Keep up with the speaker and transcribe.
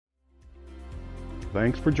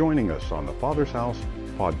Thanks for joining us on the Father's House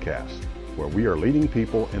podcast, where we are leading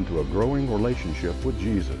people into a growing relationship with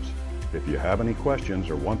Jesus. If you have any questions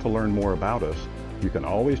or want to learn more about us, you can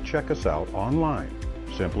always check us out online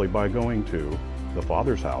simply by going to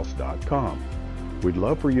thefathershouse.com. We'd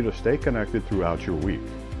love for you to stay connected throughout your week.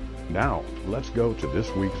 Now, let's go to this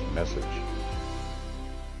week's message.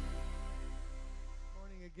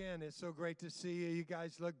 Morning again. It's so great to see you. You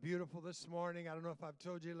guys look beautiful this morning. I don't know if I've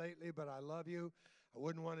told you lately, but I love you. I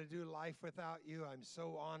wouldn't want to do life without you. I'm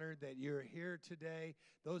so honored that you're here today.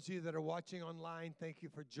 Those of you that are watching online, thank you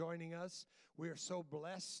for joining us. We are so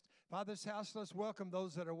blessed. Father's House, let's welcome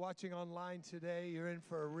those that are watching online today. You're in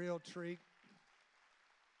for a real treat.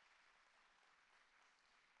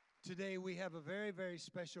 Today we have a very, very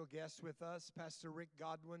special guest with us, Pastor Rick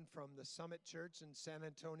Godwin from the Summit Church in San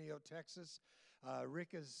Antonio, Texas.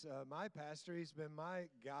 Rick is my pastor. He's been my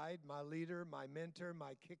guide, my leader, my mentor,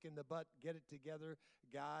 my kick-in-the-butt, get-it-together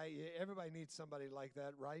guy. Everybody needs somebody like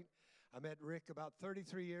that, right? I met Rick about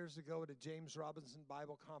 33 years ago at a James Robinson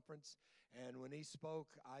Bible Conference, and when he spoke,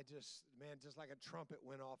 just like a trumpet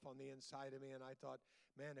went off on the inside of me, and I thought,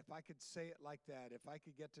 man, if I could say it like that, if I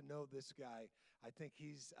could get to know this guy, I think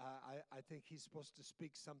he's supposed to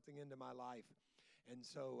speak something into my life. And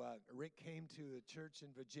so Rick came to a church in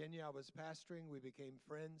Virginia I was pastoring. We became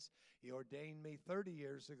friends. He ordained me 30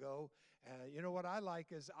 years ago. You know what I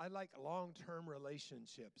like is I like long-term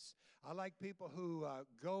relationships. I like people who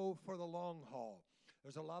go for the long haul.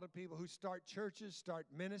 There's a lot of people who start churches, start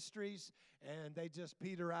ministries, and they just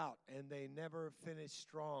peter out, and they never finish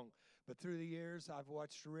strong. But through the years, I've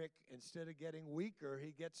watched Rick, instead of getting weaker,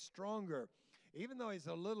 he gets stronger. Even though he's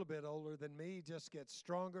a little bit older than me, he just gets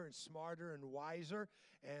stronger and smarter and wiser.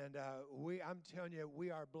 And I'm telling you, we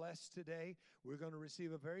are blessed today. We're going to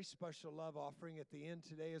receive a very special love offering at the end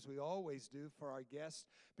today, as we always do for our guests,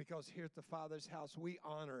 because here at the Father's House, we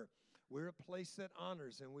honor. We're a place that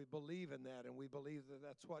honors, and we believe in that, and we believe that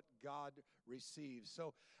that's what God receives.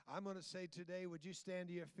 So I'm going to say today, would you stand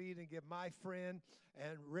to your feet and give my friend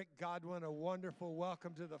and Rick Godwin a wonderful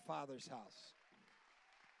welcome to the Father's House.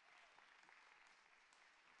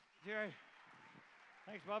 Jerry.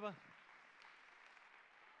 Thanks, Bubba.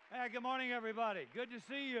 Hey, good morning, everybody. Good to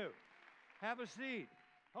see you. Have a seat.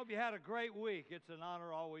 Hope you had a great week. It's an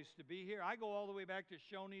honor always to be here. I go all the way back to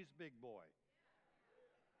Shoney's Big Boy.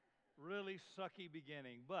 Really sucky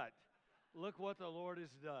beginning, but look what the Lord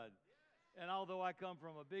has done. And although I come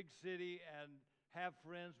from a big city and have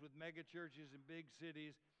friends with mega churches in big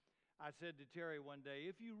cities, I said to Terry one day,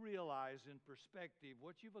 if you realize in perspective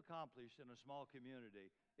what you've accomplished in a small community,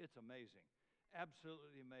 it's amazing.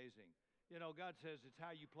 Absolutely amazing. You know, God says it's how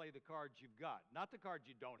you play the cards you've got. Not the cards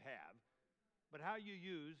you don't have, but how you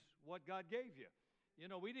use what God gave you. You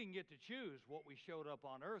know, we didn't get to choose what we showed up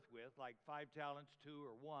on earth with, like 5 talents, 2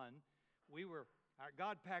 or 1.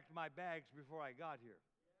 God packed my bags before I got here.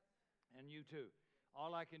 And you too.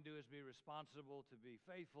 All I can do is be responsible to be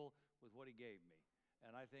faithful with what he gave me.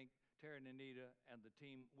 And I think Terry and Anita and the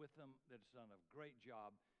team with them that's done a great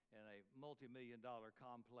job in a multi-million-dollar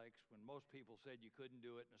complex when most people said you couldn't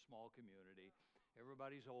do it in a small community.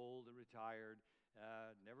 Everybody's old and retired,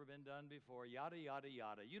 never been done before, yada, yada,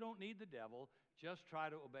 yada. You don't need the devil. Just try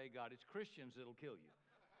to obey God. It's Christians that'll kill you.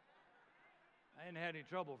 I ain't had any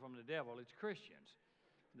trouble from the devil. It's Christians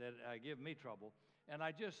that give me trouble. And I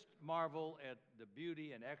just marvel at the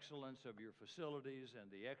beauty and excellence of your facilities and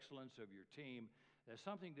the excellence of your team. There's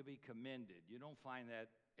something to be commended. You don't find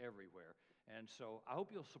that everywhere. And so I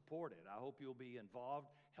hope you'll support it. I hope you'll be involved,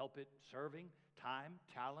 help it, serving, time,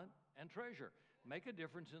 talent, and treasure. Make a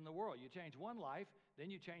difference in the world. You change one life,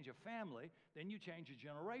 then you change a family, then you change a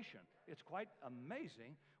generation. It's quite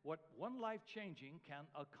amazing what one life changing can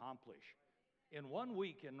accomplish. In 1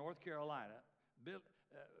 week in North Carolina,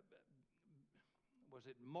 was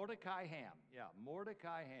it Mordecai Ham? Yeah,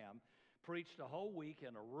 Mordecai Ham preached a whole week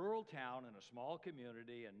in a rural town in a small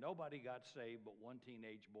community, and nobody got saved but one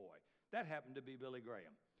teenage boy. That happened to be Billy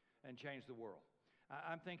Graham and changed the world.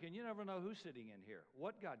 I'm thinking, you never know who's sitting in here,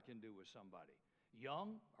 what God can do with somebody,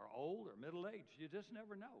 young or old or middle-aged. You just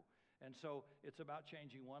never know. And so it's about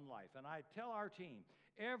changing one life. And I tell our team,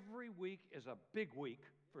 every week is a big week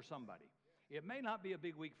for somebody. It may not be a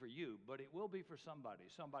big week for you, but it will be for somebody.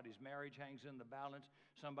 Somebody's marriage hangs in the balance.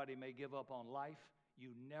 Somebody may give up on life. You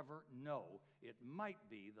never know. It might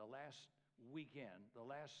be the last weekend, the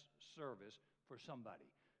last service for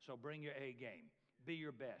somebody. So bring your A game. Be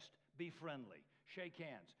your best. Be friendly. Shake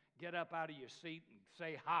hands. Get up out of your seat and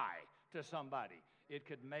say hi to somebody. It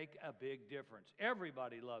could make a big difference.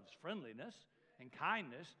 Everybody loves friendliness and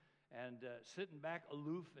kindness, and sitting back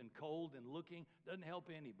aloof and cold and looking doesn't help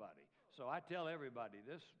anybody. So I tell everybody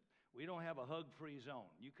this, we don't have a hug-free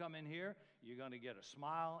zone. You come in here, you're going to get a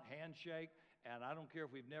smile, handshake, and I don't care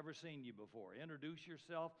if we've never seen you before. Introduce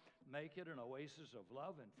yourself, make it an oasis of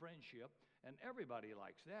love and friendship, and everybody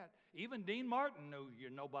likes that. Even Dean Martin knew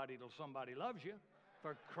you're nobody till somebody loves you,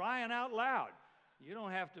 for crying out loud. You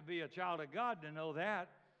don't have to be a child of God to know that.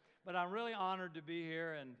 But I'm really honored to be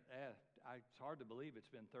here, and it's hard to believe it's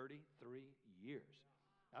been 33 years.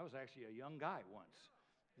 I was actually a young guy once.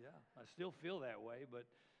 Yeah, I still feel that way, but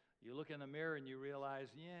you look in the mirror and you realize,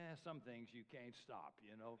 yeah, some things you can't stop,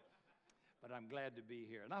 you know. But I'm glad to be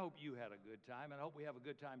here, and I hope you had a good time, and I hope we have a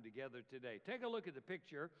good time together today. Take a look at the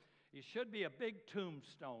picture. It should be a big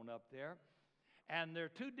tombstone up there, and there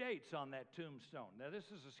are 2 dates on that tombstone. Now, this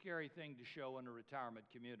is a scary thing to show in a retirement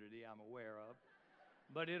community, I'm aware of,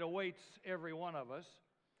 but it awaits every one of us,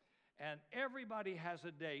 and everybody has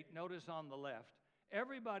a date. Notice on the left,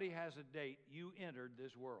 everybody has a date you entered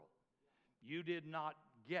this world. You did not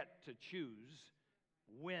get to choose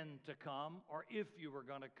when to come, or if you were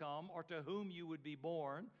going to come, or to whom you would be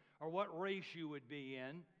born, or what race you would be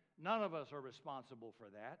in. None of us are responsible for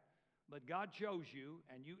that, but God chose you,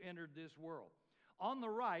 and you entered this world. On the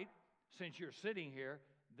right, since you're sitting here,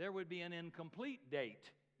 there would be an incomplete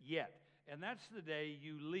date yet, and that's the day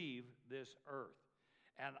you leave this earth.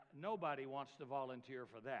 And nobody wants to volunteer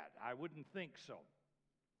for that. I wouldn't think so.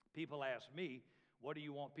 People ask me, what do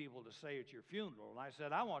you want people to say at your funeral? And I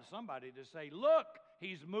said, I want somebody to say, look,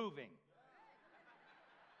 he's moving.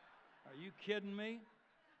 Are you kidding me?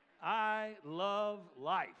 I love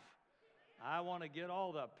life. I want to get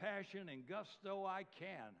all the passion and gusto I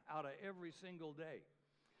can out of every single day.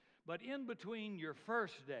 But in between your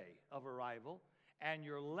first day of arrival and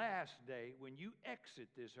your last day, when you exit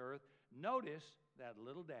this earth, notice that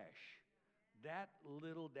little dash. That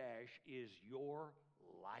little dash is your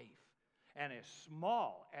life. And as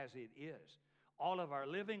small as it is, all of our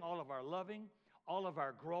living, all of our loving, all of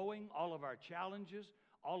our growing, all of our challenges,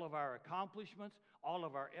 all of our accomplishments, all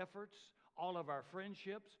of our efforts, all of our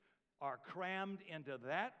friendships are crammed into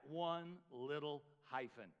that one little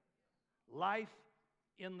hyphen. Life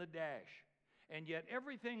in the dash. And yet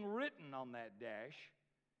everything written on that dash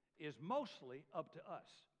is mostly up to us,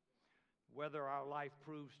 whether our life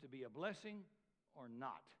proves to be a blessing or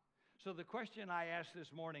not. So the question I asked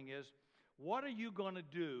this morning is, what are you going to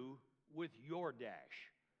do with your dash?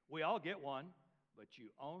 We all get one, but you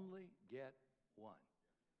only get one.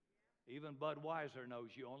 Even Budweiser knows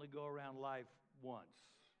you only go around life once.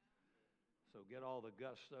 So get all the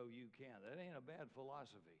gusto you can. That ain't a bad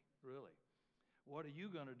philosophy, really. What are you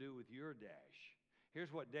going to do with your dash?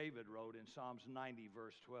 Here's what David wrote in Psalms 90,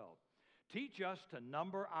 verse 12. Teach us to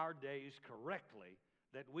number our days correctly,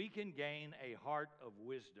 that we can gain a heart of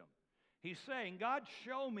wisdom. He's saying, God,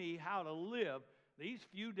 show me how to live these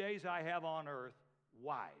few days I have on earth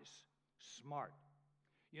wise, smart.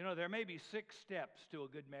 You know, there may be 6 steps to a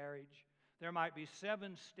good marriage. There might be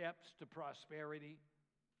 7 steps to prosperity,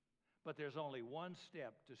 but there's only 1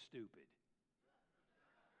 step to stupid.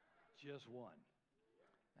 Just one.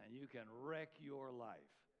 And you can wreck your life.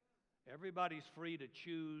 Everybody's free to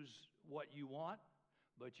choose what you want,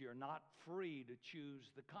 but you're not free to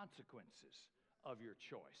choose the consequences of your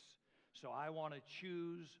choice. So I want to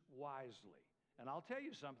choose wisely. And I'll tell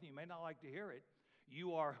you something, you may not like to hear it.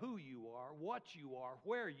 You are who you are, what you are,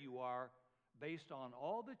 where you are, based on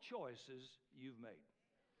all the choices you've made.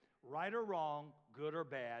 Right or wrong, good or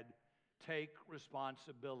bad, take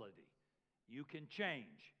responsibility. You can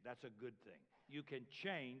change. That's a good thing. You can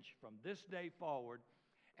change from this day forward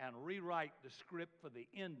and rewrite the script for the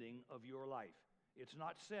ending of your life. It's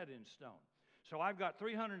not set in stone. So I've got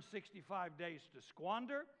 365 days to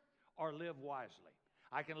squander or live wisely.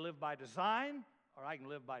 I can live by design or I can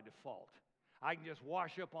live by default. I can just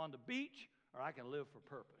wash up on the beach or I can live for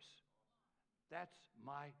purpose. That's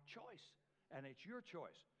my choice, and it's your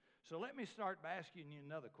choice. So let me start by asking you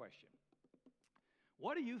another question.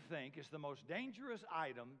 What do you think is the most dangerous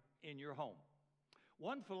item in your home?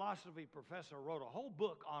 One philosophy professor wrote a whole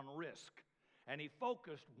book on risk, and he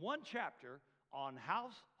focused one chapter on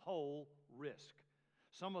household risk.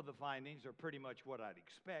 Some of the findings are pretty much what I'd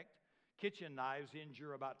expect. Kitchen knives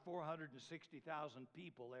injure about 460,000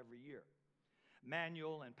 people every year.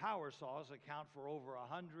 Manual and power saws account for over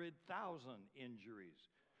 100,000 injuries,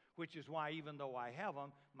 which is why, even though I have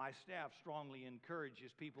them, my staff strongly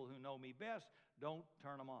encourages people who know me best, don't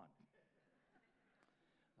turn them on.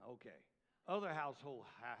 Okay. Other household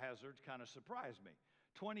hazards kind of surprise me.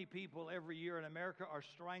 20 people every year in America are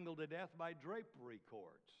strangled to death by drapery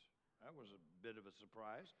cords. That was a bit of a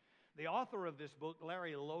surprise. The author of this book,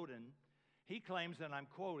 Larry Loden, he claims, and I'm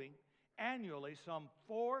quoting, annually some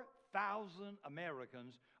 4,000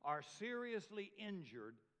 Americans are seriously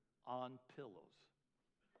injured on pillows.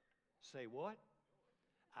 Say what?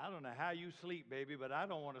 I don't know how you sleep, baby, but I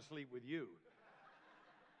don't want to sleep with you.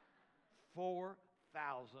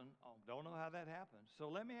 4,000. Oh, don't know how that happens. So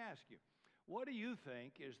let me ask you, what do you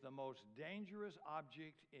think is the most dangerous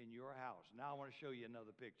object in your house? Now I want to show you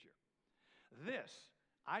another picture. This,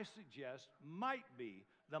 I suggest, might be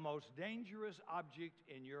the most dangerous object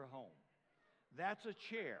in your home. That's a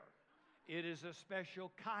chair. It is a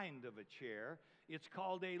special kind of a chair. It's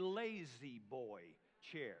called a lazy boy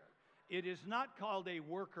chair. It is not called a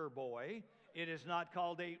worker boy. It is not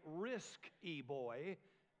called a risky boy.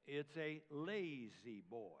 It's a lazy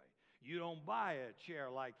boy. You don't buy a chair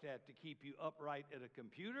like that to keep you upright at a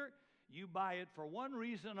computer. You buy it for one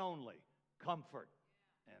reason only, comfort.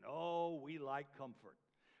 And oh, we like comfort.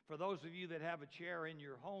 For those of you that have a chair in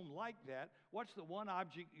your home like that, what's the one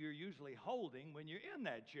object you're usually holding when you're in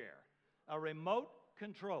that chair? A remote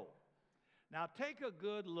control. Now take a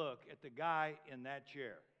good look at the guy in that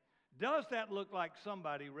chair. Does that look like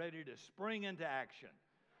somebody ready to spring into action?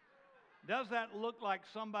 Does that look like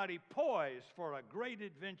somebody poised for a great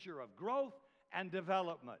adventure of growth and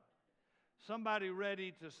development? Somebody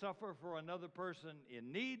ready to suffer for another person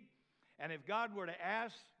in need? And if God were to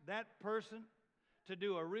ask that person to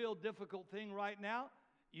do a real difficult thing right now,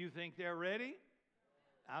 you think they're ready?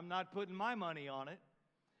 I'm not putting my money on it.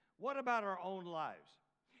 What about our own lives?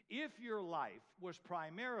 If your life was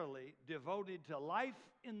primarily devoted to life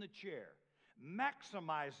in the chair,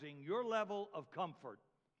 maximizing your level of comfort,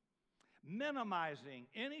 minimizing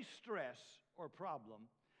any stress or problem,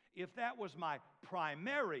 if that was my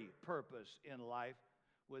primary purpose in life,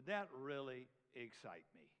 would that really excite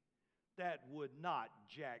me? That would not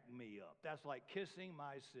jack me up. That's like kissing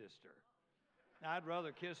my sister. Now, I'd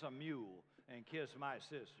rather kiss a mule and kiss my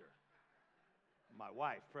sister. My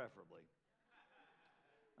wife, preferably.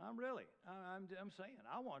 I'm saying,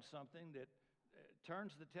 I want something that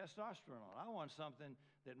turns the testosterone on. I want something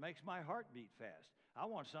that makes my heart beat fast. I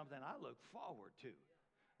want something I look forward to.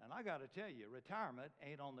 And I got to tell you, retirement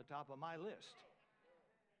ain't on the top of my list.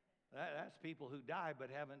 That's people who die but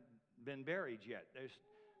haven't been buried yet.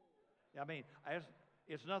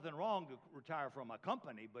 It's nothing wrong to retire from a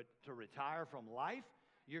company, but to retire from life,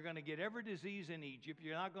 you're going to get every disease in Egypt.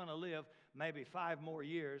 You're not going to live maybe 5 more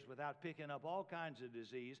years without picking up all kinds of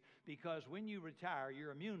disease, because when you retire,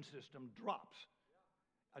 your immune system drops.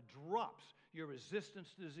 Drops. Your resistance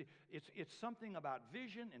to disease. It's something about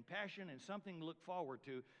vision and passion and something to look forward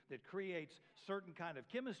to that creates certain kind of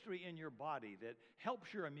chemistry in your body that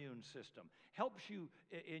helps your immune system, helps you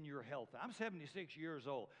in your health. I'm 76 years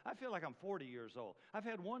old. I feel like I'm 40 years old. I've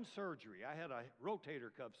had one surgery. I had a rotator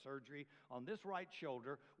cuff surgery on this right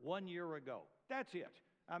shoulder 1 year ago. That's it.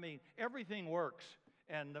 I mean, everything works.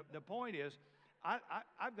 And the point is, I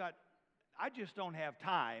just don't have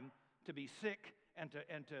time to be sick and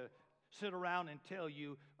to sit around and tell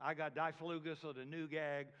you I got diflugus or the new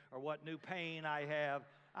gag or what new pain I have.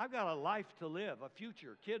 I've got a life to live, a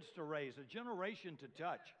future, kids to raise, a generation to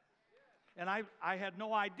touch. And I had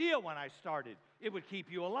no idea when I started it would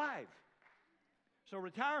keep you alive. So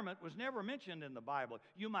retirement was never mentioned in the Bible.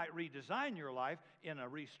 You might redesign your life in a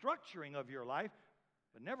restructuring of your life,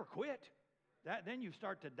 but never quit. Then you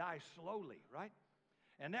start to die slowly, right?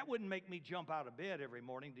 And that wouldn't make me jump out of bed every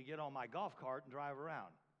morning to get on my golf cart and drive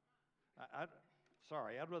around.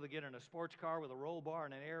 I'd rather get in a sports car with a roll bar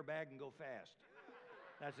and an airbag and go fast.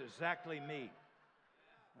 That's exactly me.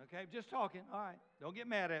 Okay, just talking. All right, don't get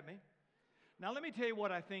mad at me. Now let me tell you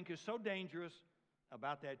what I think is so dangerous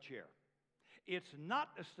about that chair. It's not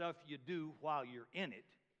the stuff you do while you're in it.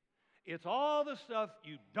 It's all the stuff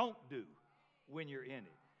you don't do when you're in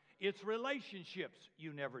it. It's relationships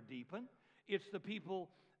you never deepen. It's the people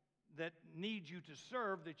that need you to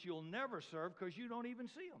serve that you'll never serve because you don't even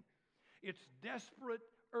see them. It's desperate,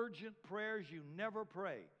 urgent prayers you never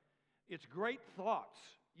pray. It's great thoughts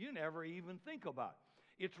you never even think about.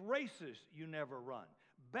 It's races you never run.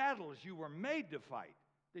 Battles you were made to fight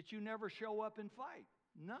that you never show up and fight.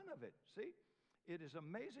 None of it. See? It is an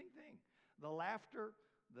amazing thing. The laughter,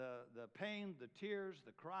 the pain, the tears,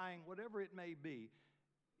 the crying, whatever it may be,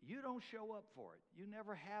 you don't show up for it. You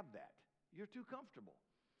never have that. You're too comfortable.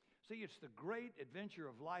 See, it's the great adventure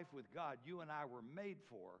of life with God you and I were made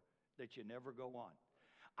for that you never go on.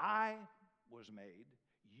 I was made,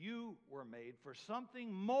 you were made for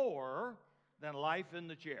something more than life in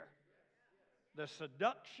the chair. The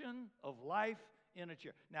seduction of life in a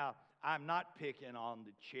chair. Now, I'm not picking on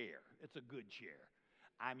the chair. It's a good chair.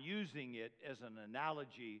 I'm using it as an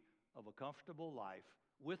analogy of a comfortable life,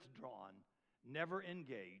 withdrawn, never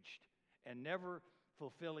engaged, and never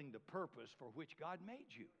fulfilling the purpose for which God made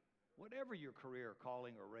you, whatever your career,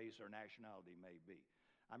 calling, or race, or nationality may be.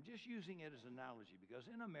 I'm just using it as an analogy because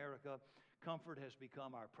in America, comfort has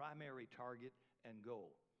become our primary target and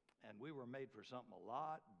goal. And we were made for something a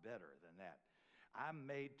lot better than that. I'm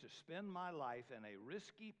made to spend my life in a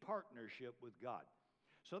risky partnership with God.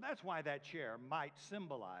 So that's why that chair might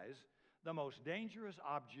symbolize the most dangerous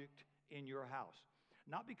object in your house.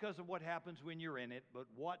 Not because of what happens when you're in it, but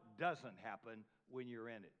what doesn't happen when you're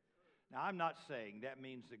in it. Now, I'm not saying that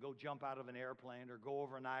means to go jump out of an airplane or go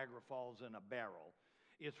over Niagara Falls in a barrel.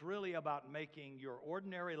 It's really about making your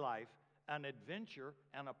ordinary life an adventure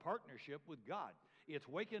and a partnership with God. It's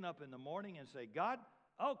waking up in the morning and say, God,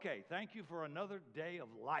 okay, thank you for another day of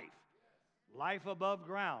life. Life above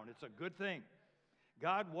ground. It's a good thing.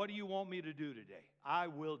 God, what do you want me to do today? I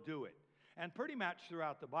will do it. And pretty much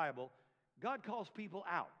throughout the Bible, God calls people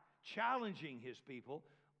out, challenging his people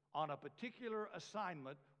on a particular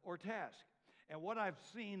assignment or task. And what I've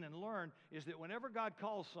seen and learned is that whenever God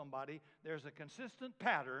calls somebody, there's a consistent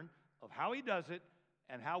pattern of how he does it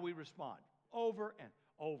and how we respond over and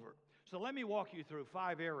over. So let me walk you through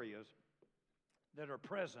 5 areas that are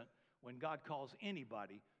present when God calls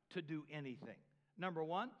anybody to do anything. Number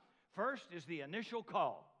 1, first is the initial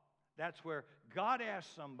call. That's where God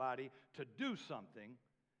asks somebody to do something.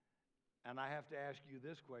 And I have to ask you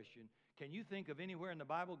this question. Can you think of anywhere in the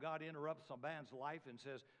Bible God interrupts a man's life and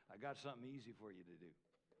says, I got something easy for you to do?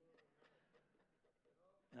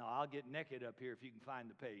 Now, I'll get naked up here if you can find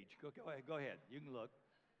the page. Go ahead. You can look.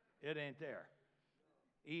 It ain't there.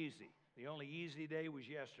 Easy. The only easy day was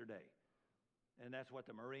yesterday. And that's what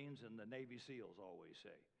the Marines and the Navy SEALs always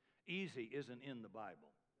say. Easy isn't in the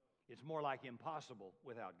Bible. It's more like impossible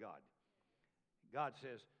without God. God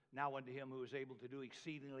says, now unto him who is able to do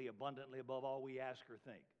exceedingly abundantly above all we ask or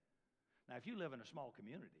think. Now, if you live in a small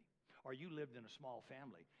community, or you lived in a small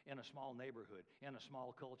family, in a small neighborhood, in a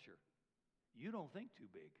small culture, you don't think too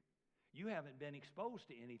big. You haven't been exposed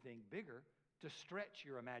to anything bigger to stretch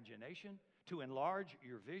your imagination, to enlarge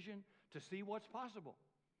your vision, to see what's possible.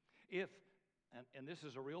 And this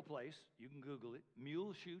is a real place, you can Google it,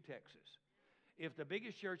 Muleshoe, Texas. If the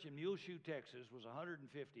biggest church in Muleshoe, Texas was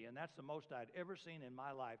 150, and that's the most I'd ever seen in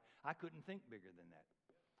my life, I couldn't think bigger than that.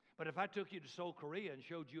 But if I took you to Seoul, Korea and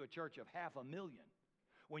showed you a church of 500,000,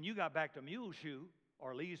 when you got back to Muleshoe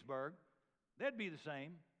or Leesburg, they'd be the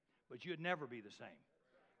same, but you'd never be the same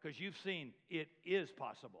because you've seen it is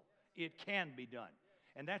possible. It can be done.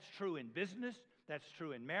 And that's true in business. That's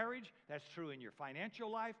true in marriage. That's true in your financial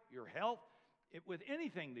life, your health, with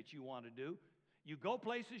anything that you want to do. You go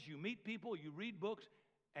places, you meet people, you read books,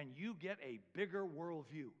 and you get a bigger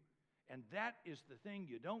worldview. And that is the thing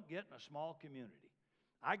you don't get in a small community.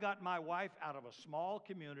 I got my wife out of a small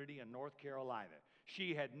community in North Carolina.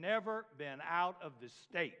 She had never been out of the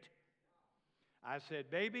state. I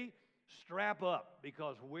said, baby, strap up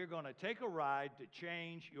because we're going to take a ride to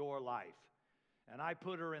change your life. And I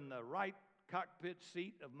put her in the right cockpit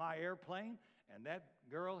seat of my airplane, and that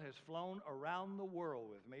girl has flown around the world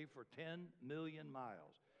with me for 10 million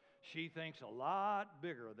miles. She thinks a lot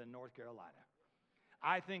bigger than North Carolina.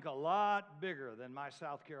 I think a lot bigger than my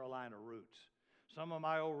South Carolina roots. Some of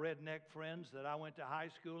my old redneck friends that I went to high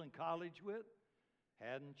school and college with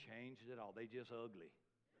hadn't changed at all. They just ugly.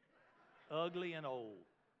 Ugly and old.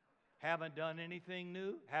 Haven't done anything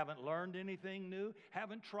new, haven't learned anything new,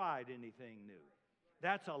 haven't tried anything new.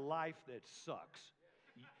 That's a life that sucks.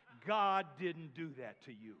 God didn't do that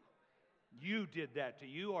to you. You did that to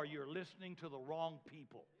you, or you're listening to the wrong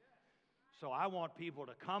people. So I want people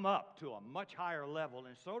to come up to a much higher level,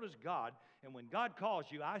 and so does God. And when God calls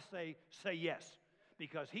you, I say yes,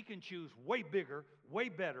 because he can choose way bigger, way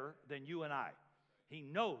better than you and I. He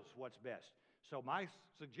knows what's best. So my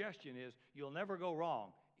suggestion is you'll never go wrong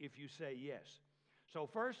if you say yes. So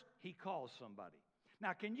first, he calls somebody.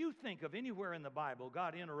 Now, can you think of anywhere in the Bible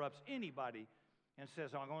God interrupts anybody and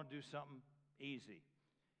says, I'm going to do something easy?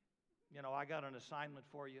 You know, I got an assignment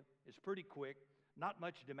for you. It's pretty quick, not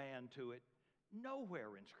much demand to it.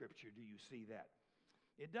 Nowhere in Scripture do you see that.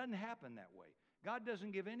 It doesn't happen that way. God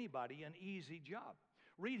doesn't give anybody an easy job.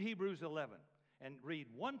 Read Hebrews 11 and read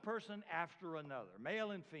one person after another,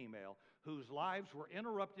 male and female, whose lives were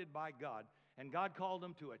interrupted by God, and God called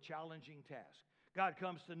them to a challenging task. God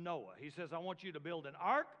comes to Noah. He says, I want you to build an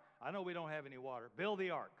ark. I know we don't have any water. Build the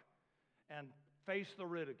ark and face the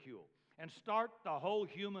ridicule and start the whole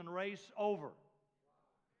human race over.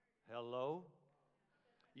 Hello?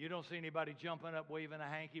 You don't see anybody jumping up, waving a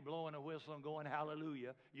hanky, blowing a whistle, and going,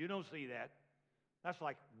 hallelujah. You don't see that. That's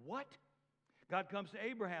like, what? God comes to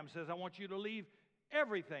Abraham and says, I want you to leave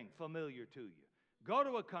everything familiar to you. Go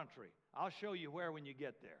to a country I'll show you where when you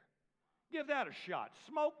get there. Give that a shot.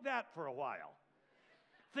 Smoke that for a while.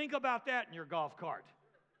 Think about that in your golf cart.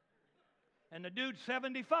 And the dude's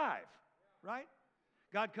 75, right?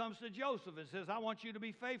 God comes to Joseph and says, I want you to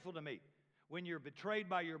be faithful to me. When you're betrayed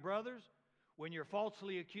by your brothers, when you're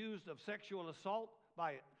falsely accused of sexual assault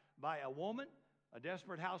by a woman, a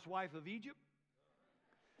desperate housewife of Egypt,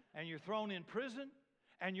 and you're thrown in prison,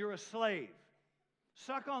 and you're a slave.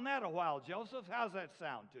 Suck on that a while, Joseph. How's that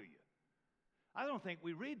sound to you? I don't think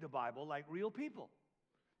we read the Bible like real people.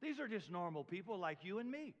 These are just normal people like you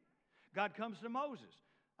and me. God comes to Moses.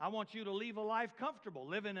 I want you to leave a life comfortable,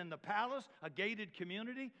 living in the palace, a gated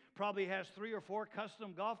community, probably has 3 or 4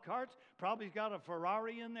 custom golf carts, probably got a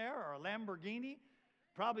Ferrari in there or a Lamborghini,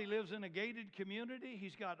 probably lives in a gated community.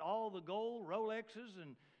 He's got all the gold Rolexes,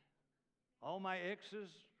 and all my exes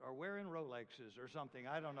are wearing Rolexes or something.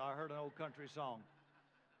 I don't know. I heard an old country song.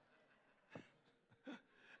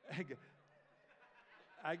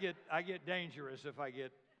 I get dangerous if I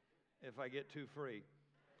get too free.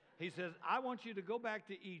 He says, I want you to go back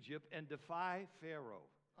to Egypt and defy Pharaoh.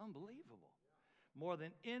 Unbelievable. More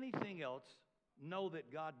than anything else, know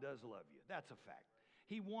that God does love you. That's a fact.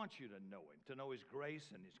 He wants you to know Him, to know His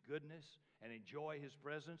grace and His goodness and enjoy His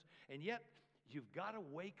presence. And yet, you've got to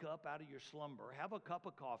wake up out of your slumber, have a cup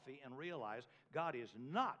of coffee, and realize God is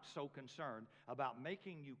not so concerned about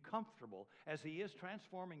making you comfortable as He is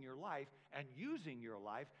transforming your life and using your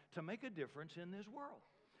life to make a difference in this world.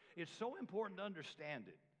 It's so important to understand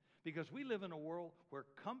it, because we live in a world where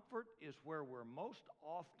comfort is where we're most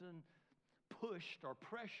often pushed or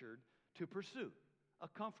pressured to pursue a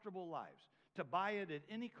comfortable lives, to buy it at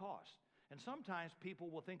any cost. And sometimes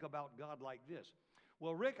people will think about God like this.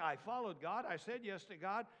 Well, Rick, I followed God. I said yes to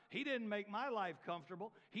God. He didn't make my life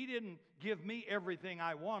comfortable. He didn't give me everything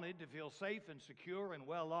I wanted to feel safe and secure and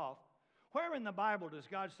well off. Where in the Bible does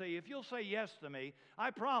God say, if you'll say yes to me,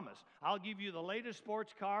 I promise, I'll give you the latest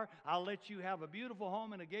sports car, I'll let you have a beautiful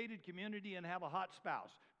home in a gated community and have a hot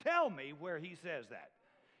spouse? Tell me where He says that.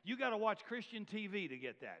 You got to watch Christian TV to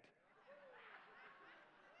get that.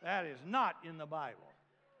 That is not in the Bible.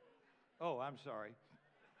 Oh, I'm sorry.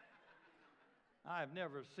 I've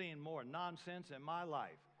never seen more nonsense in my life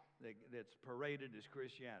that's paraded as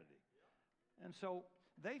Christianity. And so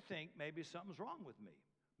they think maybe something's wrong with me.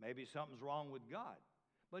 Maybe something's wrong with God.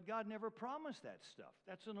 But God never promised that stuff.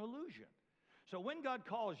 That's an illusion. So when God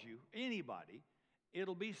calls you, anybody,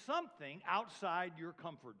 it'll be something outside your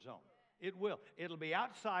comfort zone. It will. It'll be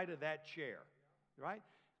outside of that chair, right?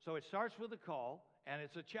 So it starts with a call, and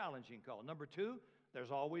it's a challenging call. Number 2, there's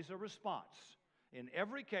always a response. In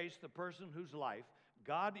every case, the person whose life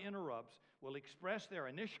God interrupts will express their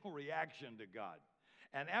initial reaction to God.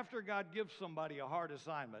 And after God gives somebody a hard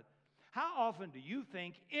assignment, how often do you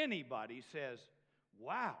think anybody says,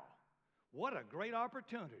 wow, what a great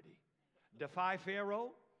opportunity? Defy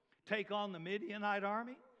Pharaoh, take on the Midianite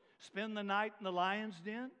army, spend the night in the lion's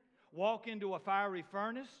den, walk into a fiery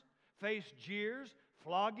furnace, face jeers,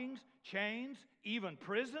 floggings, chains, even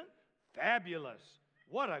prison? Fabulous.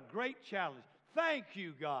 What a great challenge. Thank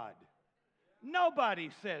you, God. Nobody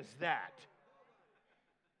says that.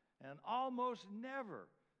 And almost never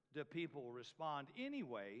do people respond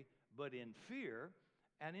anyway, but in fear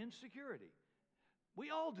and insecurity. We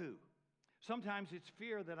all do. Sometimes it's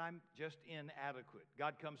fear that I'm just inadequate.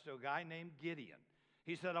 God comes to a guy named Gideon.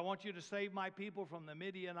 He said, I want you to save my people from the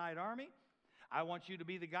Midianite army. I want you to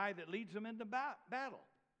be the guy that leads them into battle.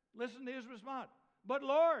 Listen to his response. But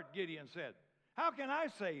Lord, Gideon said, how can I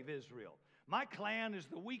save Israel? My clan is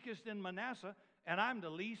the weakest in Manasseh, and I'm the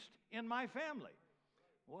least in my family.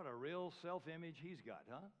 What a real self-image he's got,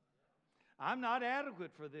 huh? I'm not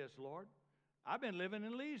adequate for this, Lord. I've been living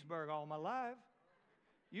in Leesburg all my life.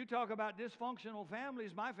 You talk about dysfunctional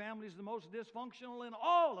families. My family is the most dysfunctional in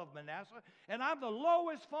all of Manasseh, and I'm the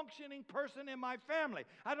lowest functioning person in my family.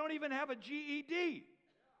 I don't even have a GED.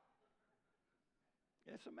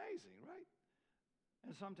 It's amazing, right?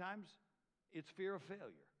 And sometimes it's fear of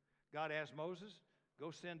failure. God asked Moses,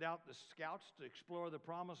 go send out the scouts to explore the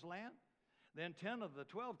promised land. Then 10 of the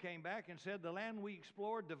 12 came back and said, the land we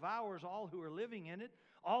explored devours all who are living in it.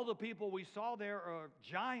 All the people we saw there are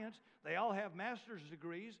giants. They all have master's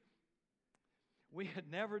degrees. We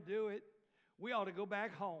could never do it. We ought to go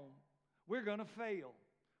back home. We're going to fail.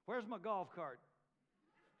 Where's my golf cart?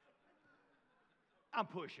 I'm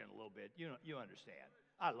pushing a little bit. You understand.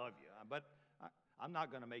 I love you, but I'm not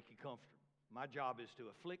going to make you comfortable. My job is to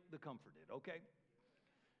afflict the comforted, okay?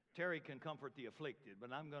 Terry can comfort the afflicted,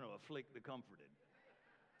 but I'm going to afflict the comforted.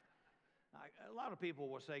 A lot of people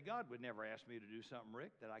will say, God would never ask me to do something,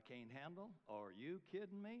 Rick, that I can't handle. Are you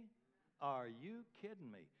kidding me? Are you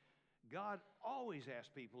kidding me? God always asks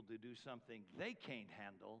people to do something they can't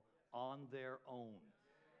handle on their own.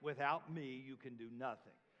 Without me, you can do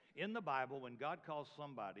nothing. In the Bible, when God calls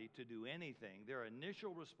somebody to do anything, their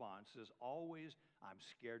initial response is always, I'm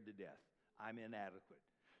scared to death. I'm inadequate.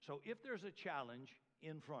 So if there's a challenge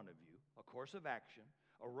in front of you, a course of action,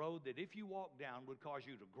 a road that if you walk down would cause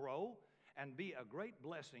you to grow and be a great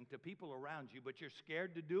blessing to people around you, but you're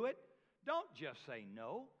scared to do it, don't just say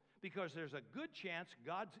no, because there's a good chance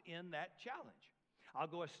God's in that challenge. I'll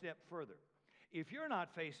go a step further. If you're not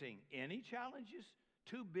facing any challenges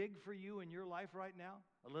too big for you in your life right now,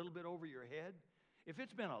 a little bit over your head, if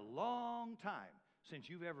it's been a long time since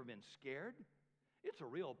you've ever been scared, it's a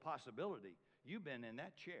real possibility you've been in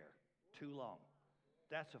that chair too long.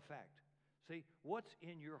 That's a fact. See, what's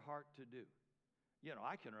in your heart to do? You know,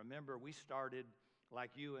 I can remember we started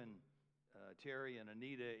like you and Terry and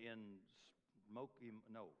Anita in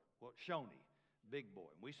Shawnee, Big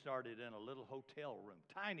Boy. We started in a little hotel room,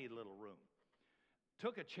 tiny little room.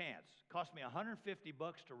 Took a chance. Cost me $150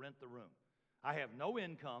 to rent the room. I have no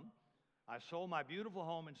income. I sold my beautiful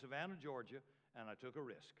home in Savannah, Georgia, and I took a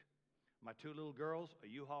risk. My 2 little girls, a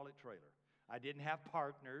U-Haul trailer. I didn't have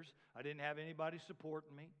partners. I didn't have anybody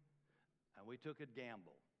supporting me. And we took a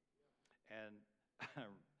gamble. And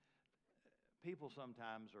people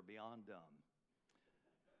sometimes are beyond dumb.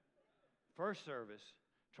 First service,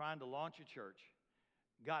 trying to launch a church,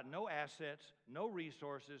 got no assets, no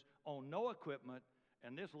resources, owned no equipment,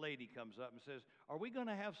 and this lady comes up and says, are we going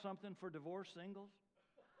to have something for divorced singles?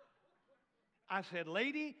 I said,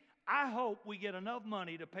 lady, I hope we get enough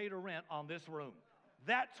money to pay the rent on this room.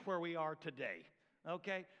 That's where we are today,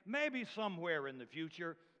 okay? Maybe somewhere in the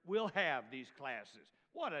future we'll have these classes.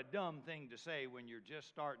 What a dumb thing to say when you're just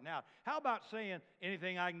starting out. How about saying,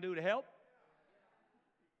 anything I can do to help?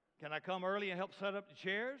 Can I come early and help set up the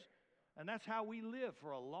chairs? And that's how we live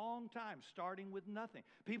for a long time, starting with nothing.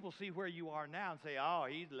 People see where you are now and say, oh,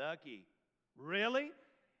 he's lucky. Really?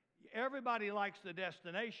 Everybody likes the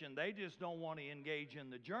destination. They just don't want to engage in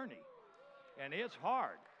the journey. And it's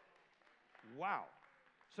hard. Wow.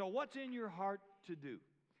 So what's in your heart to do?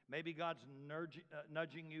 Maybe God's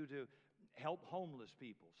nudging you to help homeless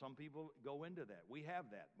people. Some people go into that. We have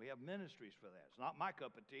that. We have ministries for that. It's not my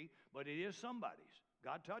cup of tea, but it is somebody's.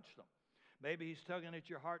 God touched them. Maybe he's tugging at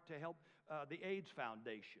your heart to help the AIDS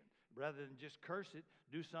Foundation. Rather than just curse it,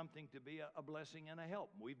 do something to be a blessing and a help.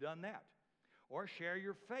 We've done that. Or share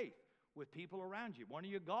your faith with people around you. One of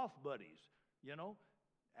your golf buddies, you know,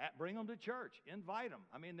 bring them to church. Invite them.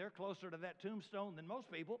 I mean, they're closer to that tombstone than most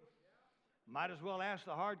people. Might as well ask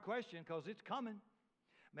the hard question because it's coming.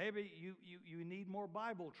 Maybe you need more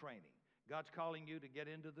Bible training. God's calling you to get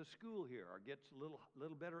into the school here or get a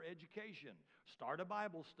little better education. Start a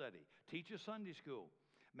Bible study. Teach a Sunday school.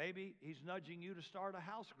 Maybe he's nudging you to start a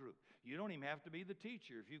house group. You don't even have to be the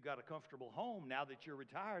teacher. If you've got a comfortable home, now that you're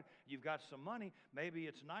retired, you've got some money, maybe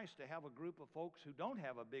it's nice to have a group of folks who don't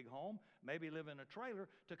have a big home, maybe live in a trailer,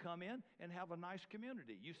 to come in and have a nice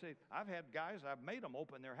community. You say, I've had guys, I've made them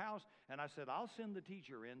open their house, and I said, I'll send the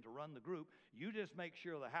teacher in to run the group. You just make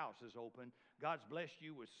sure the house is open. God's blessed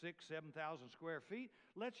you with 6,000, 7,000 square feet.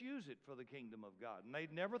 Let's use it for the kingdom of God. And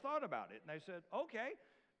they'd never thought about it. And they said, okay.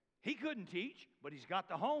 He couldn't teach, but he's got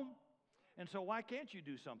the home. And so why can't you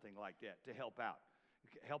do something like that to help out?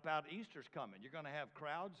 Help out. Easter's coming. You're going to have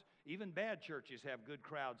crowds. Even bad churches have good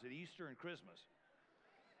crowds at Easter and Christmas.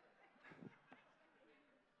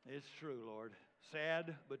 It's true, Lord.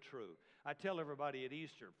 Sad, but true. I tell everybody at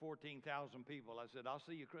Easter, 14,000 people, I said, I'll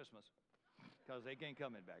see you Christmas, because they ain't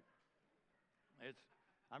coming back.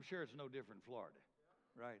 I'm sure it's no different in Florida,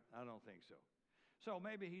 right? I don't think so. So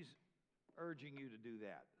maybe he's urging you to do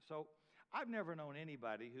that. So I've never known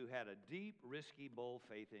anybody who had a deep, risky, bold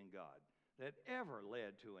faith in God that ever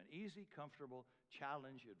led to an easy, comfortable,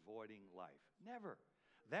 challenge-avoiding life. Never.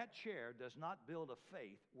 That chair does not build a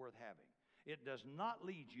faith worth having. It does not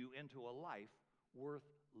lead you into a life worth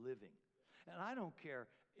living. And I don't care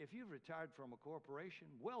if you've retired from a corporation,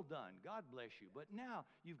 well done. God bless you. But now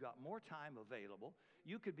you've got more time available.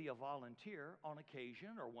 You could be a volunteer on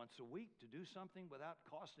occasion or once a week to do something without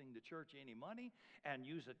costing the church any money and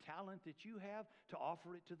use a talent that you have to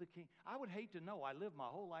offer it to the king. I would hate to know I lived my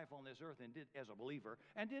whole life on this earth and did as a believer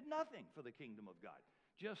and did nothing for the kingdom of God.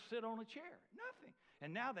 Just sit on a chair. Nothing.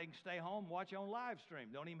 And now they can stay home, watch on live stream.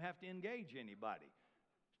 Don't even have to engage anybody.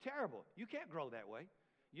 It's terrible. You can't grow that way.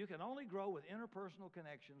 You can only grow with interpersonal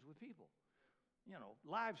connections with people. You know,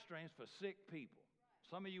 live streams for sick people.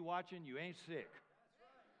 Some of you watching, you ain't sick.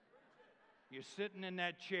 You're sitting in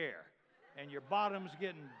that chair, and your bottom's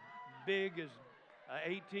getting big as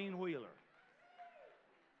an 18-wheeler.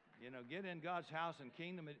 Get in God's house and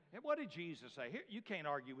kingdom. And what did Jesus say? Here, you can't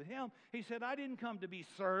argue with him. He said, I didn't come to be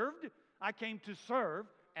served. I came to serve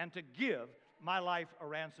and to give my life a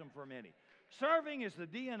ransom for many. Serving is the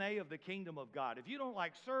DNA of the kingdom of God. If you don't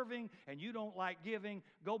like serving and you don't like giving,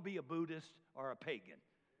 go be a Buddhist or a pagan.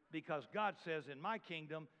 Because God says in my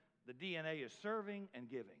kingdom, the DNA is serving and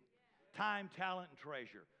giving. Time, talent, and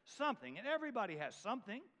treasure. Something. And everybody has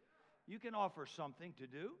something. You can offer something to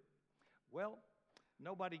do. Well,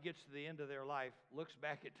 nobody gets to the end of their life, looks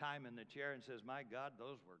back at time in the chair and says, my God,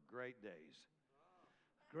 those were great days.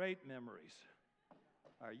 Great memories.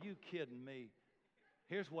 Are you kidding me?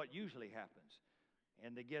 Here's what usually happens.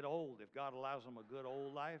 And they get old. If God allows them a good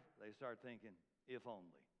old life, they start thinking, if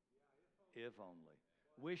only. If only.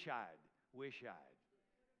 Wish I'd.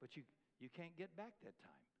 But you can't get back that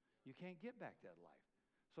time. You can't get back that life.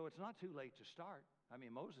 So it's not too late to start. I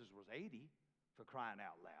mean, Moses was 80, for crying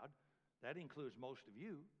out loud. That includes most of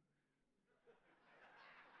you.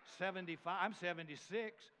 75, I'm 76.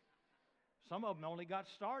 Some of them only got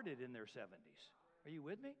started in their 70s. Are you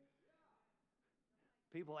with me?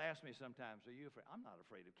 People ask me sometimes, are you afraid? I'm not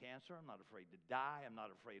afraid of cancer. I'm not afraid to die. I'm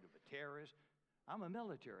not afraid of a terrorist. I'm a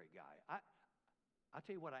military guy. I'll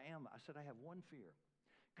tell you what I am. I said I have one fear.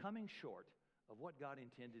 Coming short of what God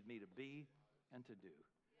intended me to be and to do.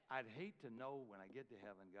 I'd hate to know when I get to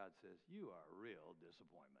heaven, God says, you are a real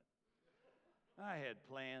disappointment. I had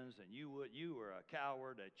plans, and you were a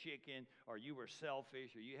coward, a chicken, or you were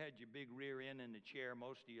selfish, or you had your big rear end in the chair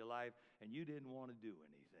most of your life, and you didn't want to do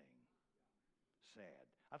anything. Sad.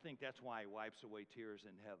 I think that's why he wipes away tears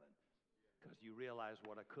in heaven, because you realize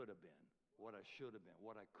what I could have been, what I should have been,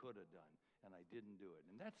 what I could have done, and I didn't do it.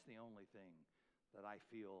 And that's the only thing that I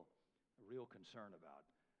feel a real concern about,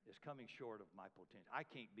 is coming short of my potential. I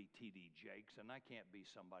can't be T.D. Jakes, and I can't be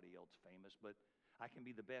somebody else famous, but I can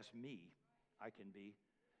be the best me I can be.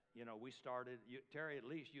 We started, Terry, at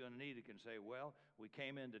least you and Anita can say, well, we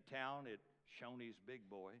came into town at Shoney's Big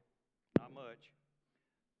Boy, not much,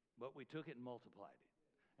 but we took it and multiplied it.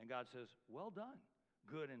 And God says, well done,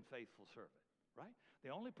 good and faithful servant, right?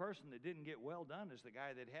 The only person that didn't get well done is the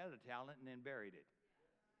guy that had a talent and then buried it.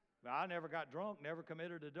 Now, I never got drunk, never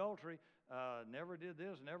committed adultery, never did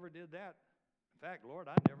this, never did that. In fact, Lord,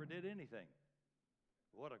 I never did anything.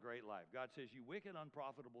 What a great life. God says, you wicked,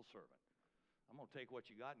 unprofitable servant. I'm going to take what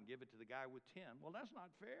you got and give it to the guy with 10. Well, that's not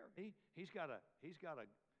fair. He's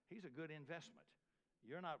a good investment.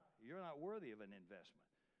 You're not worthy of an investment.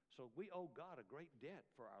 So we owe God a great debt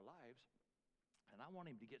for our lives, and I want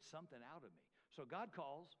him to get something out of me. So God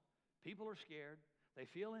calls. People are scared. They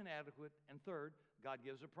feel inadequate. And third, God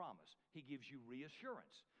gives a promise. He gives you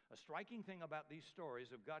reassurance. A striking thing about these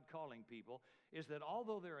stories of God calling people is that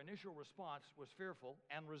although their initial response was fearful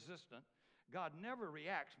and resistant, God never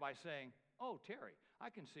reacts by saying, oh, Terry,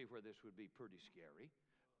 I can see where this would be pretty scary.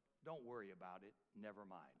 Don't worry about it. Never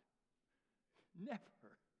mind.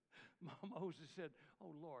 Never. Moses said,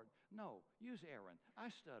 oh, Lord, no, use Aaron. I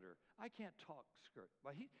stutter. I can't talk skirt.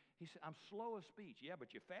 But he said, I'm slow of speech. Yeah,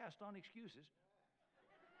 but you're fast on excuses.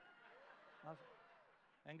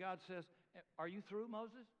 And God says, are you through,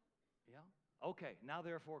 Moses? Yeah. Okay, now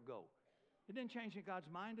therefore go. It didn't change God's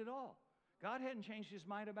mind at all. God hadn't changed his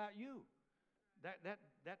mind about you.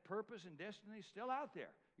 That purpose and destiny is still out there.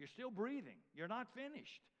 You're still breathing. You're not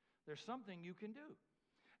finished. There's something you can do.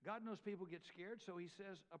 God knows people get scared, so he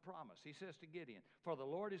says a promise. He says to Gideon, for the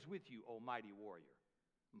Lord is with you, O mighty warrior.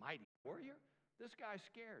 Mighty warrior? This guy's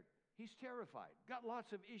scared. He's terrified. Got lots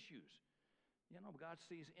of issues. God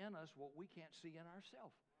sees in us what we can't see in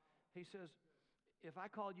ourselves. He says, if I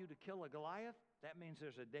called you to kill a Goliath, that means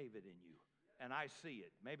there's a David in you, and I see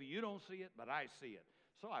it. Maybe you don't see it, but I see it.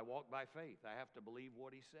 So I walk by faith. I have to believe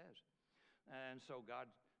what he says. And so God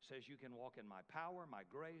says you can walk in my power, my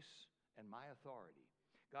grace, and my authority.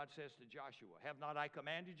 God says to Joshua, have not I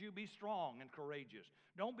commanded you? Be strong and courageous.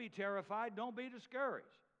 Don't be terrified. Don't be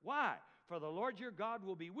discouraged. Why? For the Lord your God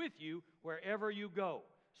will be with you wherever you go.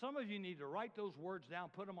 Some of you need to write those words down,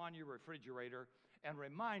 put them on your refrigerator, and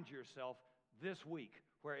remind yourself this week,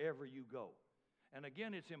 wherever you go. And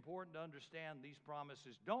again, it's important to understand these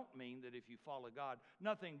promises don't mean that if you follow God,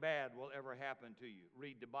 nothing bad will ever happen to you.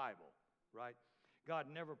 Read the Bible, right? God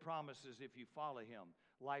never promises if you follow him,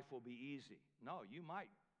 life will be easy. No, you might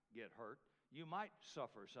get hurt. You might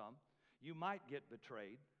suffer some. You might get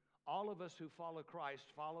betrayed. All of us who follow Christ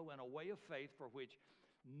follow in a way of faith for which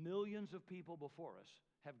millions of people before us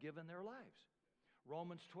have given their lives.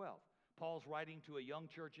 Romans 12, Paul's writing to a young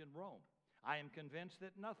church in Rome. I am convinced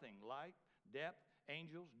that nothing, light, depth,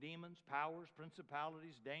 angels, demons, powers,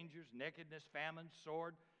 principalities, dangers, nakedness, famine,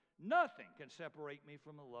 sword, nothing can separate me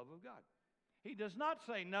from the love of God. He does not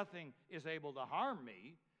say nothing is able to harm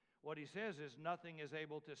me. What he says is nothing is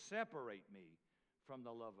able to separate me from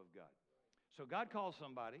the love of God. So God calls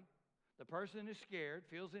somebody. The person is scared,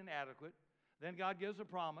 feels inadequate. Then God gives a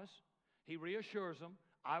promise. He reassures them,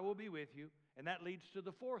 I will be with you. And that leads to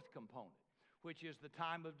the fourth component, which is the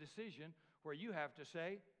time of decision where you have to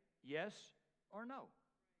say yes or no.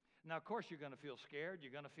 Now, of course, you're going to feel scared.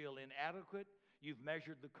 You're going to feel inadequate. You've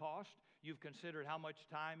measured the cost. You've considered how much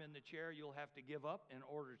time in the chair you'll have to give up in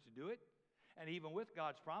order to do it. And even with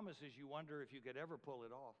God's promises, you wonder if you could ever pull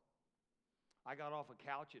it off. I got off a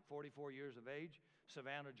couch at 44 years of age,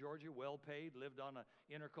 Savannah, Georgia, well paid, lived on an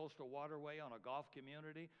intercoastal waterway on a golf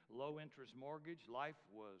community, low interest mortgage. Life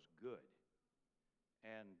was good.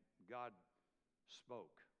 And God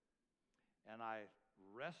spoke. And I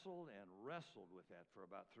wrestled with that for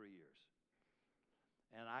about 3 years.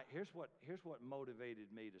 And here's what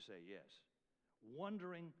motivated me to say yes.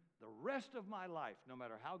 Wondering the rest of my life, no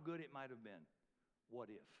matter how good it might have been, what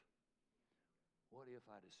if? What if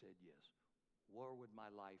I'd have said yes? Where would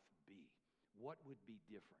my life be? What would be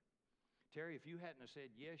different? Terry, if you hadn't have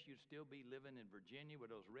said yes, you'd still be living in Virginia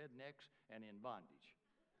with those rednecks and in bondage.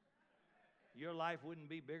 Your life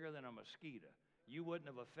wouldn't be bigger than a mosquito. You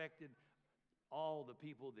wouldn't have affected all the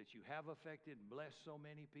people that you have affected and blessed so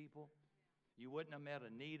many people. You wouldn't have met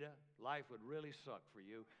Anita. Life would really suck for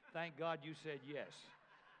you. Thank God you said yes.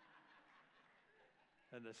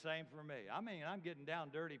 And the same for me. I mean, I'm getting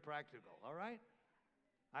down dirty practical, all right?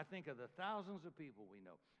 I think of the thousands of people we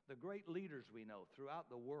know, the great leaders we know throughout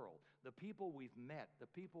the world, the people we've met, the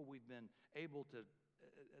people we've been able to,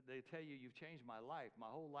 they tell you, you've changed my life. My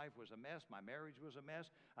whole life was a mess. My marriage was a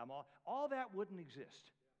mess. All that wouldn't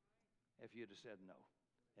exist if you'd have said no.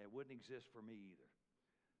 It wouldn't exist for me either.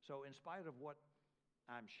 So in spite of what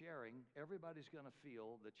I'm sharing, everybody's going to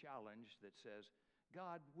feel the challenge that says,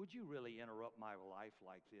 God, would you really interrupt my life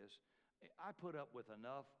like this? I put up with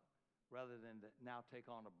enough rather than now take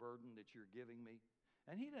on a burden that you're giving me.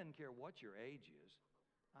 And he doesn't care what your age is.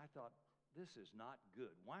 I thought, this is not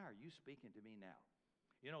good. Why are you speaking to me now?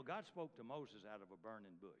 You know, God spoke to Moses out of a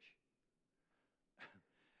burning bush.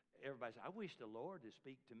 Everybody said, I wish the Lord to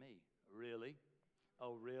speak to me. Really?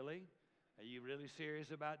 Oh, really? Are you really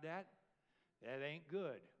serious about that? That ain't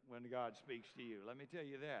good when God speaks to you. Let me tell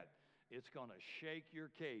you that. It's going to shake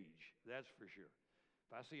your cage, that's for sure.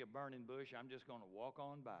 If I see a burning bush, I'm just going to walk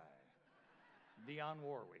on by. Dionne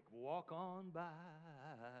Warwick, walk on by,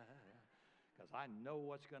 because I know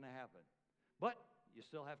what's going to happen. But you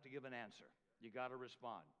still have to give an answer. You got to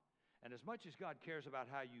respond. And as much as God cares about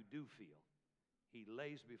how you do feel, he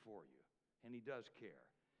lays before you, and he does care.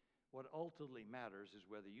 What ultimately matters is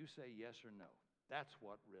whether you say yes or no. That's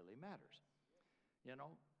what really matters. You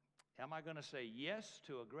know, am I going to say yes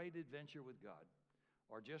to a great adventure with God,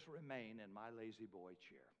 or just remain in my lazy boy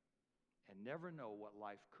chair and never know what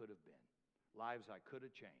life could have been? Lives I could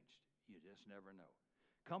have changed. You just never know.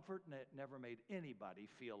 Comfort never made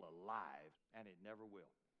anybody feel alive, and it never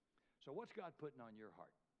will. So what's God putting on your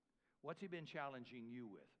heart? What's he been challenging you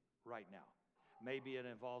with right now? Maybe it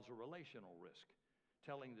involves a relational risk,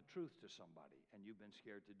 telling the truth to somebody, and you've been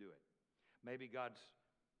scared to do it. Maybe God's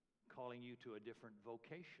calling you to a different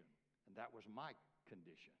vocation, and that was my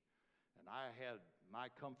condition. And I had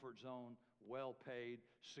my comfort zone, well paid,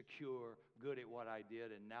 secure, good at what I did,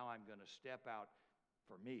 and now I'm going to step out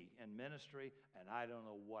for me in ministry, and I don't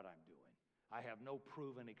know what I'm doing. I have no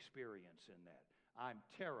proven experience in that. I'm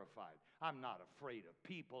terrified. I'm not afraid of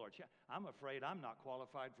people. I'm afraid I'm not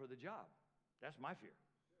qualified for the job. That's my fear.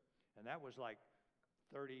 And that was like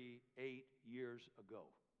 38 years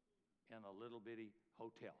ago in a little bitty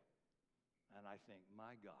hotel. And I think,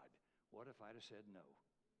 my God, what if I'd have said no?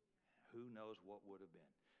 Who knows what would have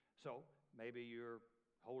been? So maybe you're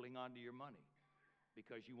holding on to your money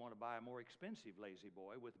because you want to buy a more expensive lazy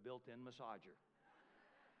boy with built-in massager.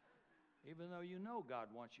 Even though you know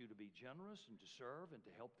God wants you to be generous and to serve and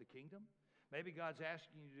to help the kingdom. Maybe God's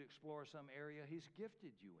asking you to explore some area he's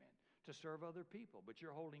gifted you in to serve other people, but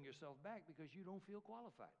you're holding yourself back because you don't feel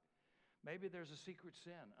qualified. Maybe there's a secret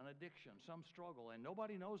sin, an addiction, some struggle, and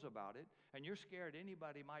nobody knows about it, and you're scared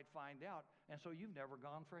anybody might find out, and so you've never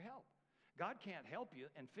gone for help. God can't help you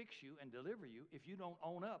and fix you and deliver you if you don't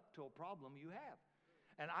own up to a problem you have.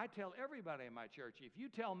 And I tell everybody in my church, if you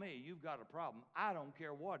tell me you've got a problem, I don't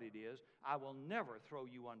care what it is, I will never throw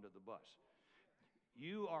you under the bus.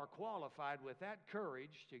 You are qualified with that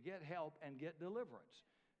courage to get help and get deliverance.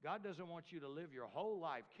 God doesn't want you to live your whole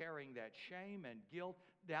life carrying that shame and guilt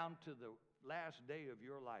down to the last day of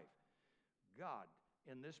your life. God,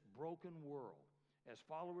 in this broken world, As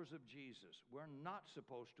followers of Jesus, we're not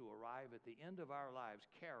supposed to arrive at the end of our lives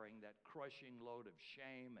carrying that crushing load of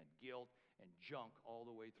shame and guilt and junk all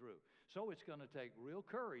the way through. So it's going to take real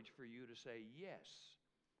courage for you to say, yes,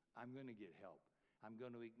 I'm going to get help. I'm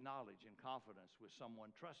going to acknowledge in confidence with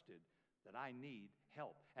someone trusted that I need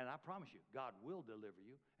help. And I promise you, God will deliver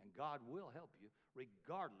you and God will help you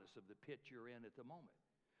regardless of the pit you're in at the moment.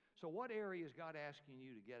 So what area is God asking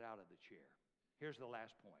you to get out of the chair? Here's the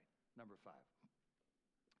last point, number 5.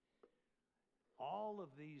 All of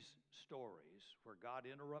these stories where God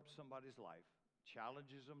interrupts somebody's life,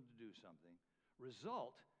 challenges them to do something,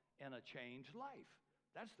 result in a changed life.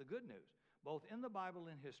 That's the good news. Both in the Bible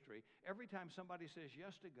and history, every time somebody says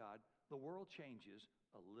yes to God, the world changes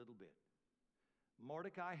a little bit.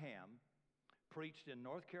 Mordecai Ham preached in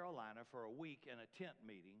North Carolina for a week in a tent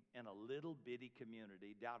meeting in a little bitty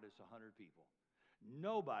community, doubt it's 100 people.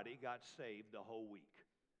 Nobody got saved the whole week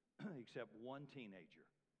except one teenager,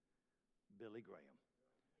 Billy Graham,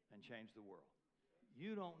 and changed the world.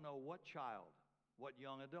 You don't know what child, what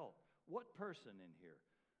young adult, what person in here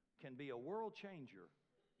can be a world changer.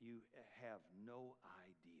 You have no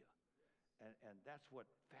idea. And that's what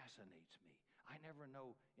fascinates me. I never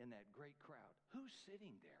know in that great crowd who's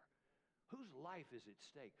sitting there, whose life is at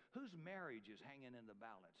stake, whose marriage is hanging in the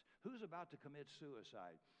balance, who's about to commit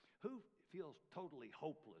suicide, who feels totally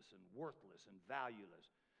hopeless and worthless and valueless.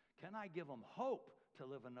 Can I give them hope to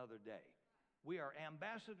live another day? We are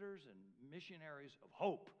ambassadors and missionaries of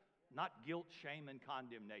hope, not guilt, shame, and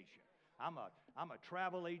condemnation. I'm a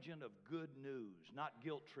travel agent of good news, not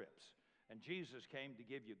guilt trips. And Jesus came to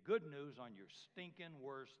give you good news on your stinking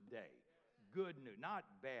worst day. Good news, not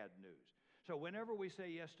bad news. So whenever we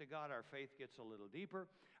say yes to God, our faith gets a little deeper,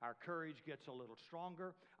 our courage gets a little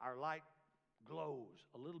stronger, our light glows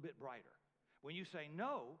a little bit brighter. When you say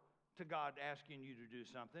no to God asking you to do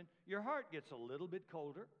something, your heart gets a little bit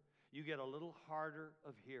colder. You get a little harder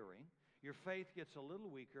of hearing, your faith gets a little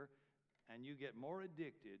weaker, and you get more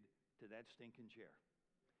addicted to that stinking chair.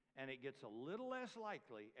 And it gets a little less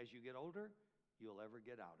likely as you get older, you'll ever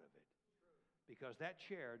get out of it. Because that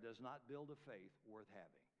chair does not build a faith worth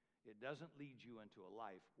having. It doesn't lead you into a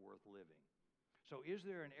life worth living. So is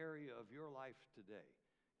there an area of your life today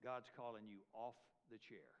God's calling you off the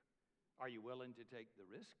chair? Are you willing to take the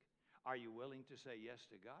risk? Are you willing to say yes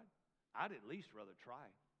to God? I'd at least rather try.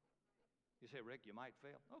 You say, Rick, you might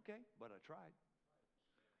fail. Okay, but I tried.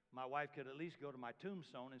 My wife could at least go to my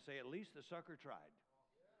tombstone and say, at least the sucker tried.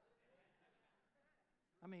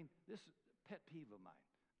 I mean, this is a pet peeve of mine.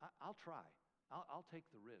 I'll try. I'll take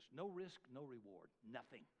the risk. No risk, no reward.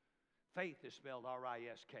 Nothing. Faith is spelled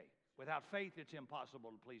R-I-S-K. Without faith, it's impossible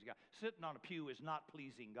to please God. Sitting on a pew is not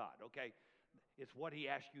pleasing God, okay? It's what he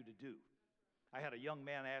asked you to do. I had a young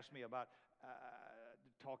man ask me about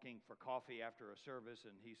talking for coffee after a service,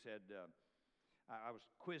 and he said, I was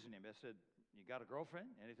quizzing him. I said, you got a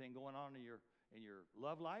girlfriend? Anything going on in your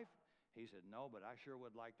love life? He said, no, but I sure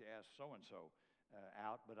would like to ask so-and-so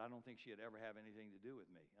out, but I don't think she'd ever have anything to do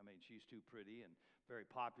with me. I mean, she's too pretty and very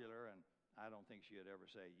popular, and I don't think she'd ever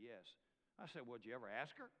say yes. I said, well, did you ever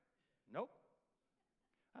ask her? Nope.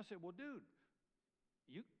 I said, well, dude,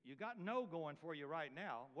 you got no going for you right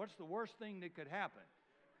now. What's the worst thing that could happen?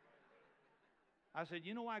 I said,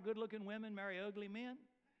 you know why good-looking women marry ugly men?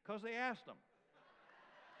 Because they asked them.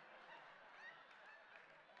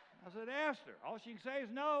 I said, ask her. All she can say is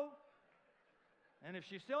no. And if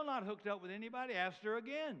she's still not hooked up with anybody, ask her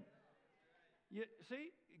again. You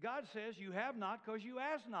see, God says you have not because you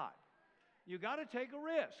ask not. You got to take a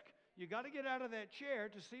risk. You got to get out of that chair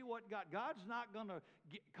to see what God's not going to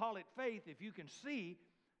call it faith if you can see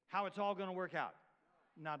how it's all going to work out.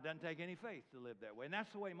 Now, it doesn't take any faith to live that way. And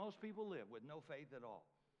that's the way most people live, with no faith at all.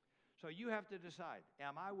 So you have to decide,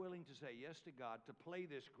 am I willing to say yes to God, to play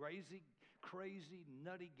this crazy,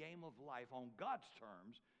 nutty game of life on God's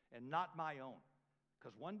terms and not my own?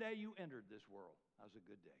 Because one day you entered this world. That was a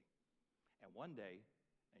good day. And one day,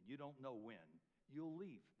 and you don't know when, you'll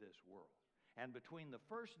leave this world. And between the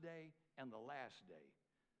first day and the last day,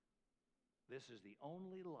 this is the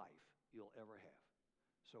only life you'll ever have.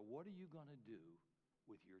 So what are you going to do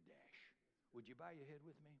with your dash? Would you bow your head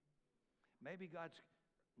with me? Maybe God's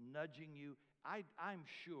nudging you. I'm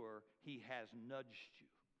sure he has nudged you,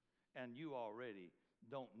 and you already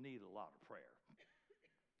don't need a lot of prayer.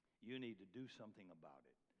 You need to do something about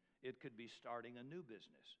it. It could be starting a new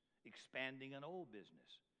business, expanding an old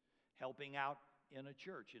business, helping out in a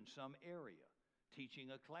church in some area,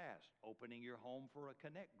 teaching a class, opening your home for a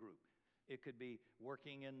connect group. It could be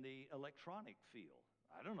working in the electronic field.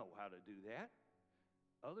 I don't know how to do that.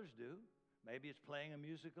 Others do. Maybe it's playing a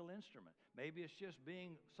musical instrument. Maybe it's just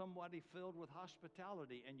being somebody filled with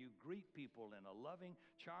hospitality and you greet people in a loving,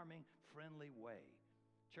 charming, friendly way.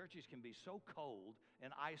 Churches can be so cold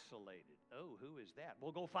and isolated. Oh, who is that?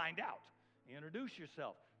 Well, go find out. Introduce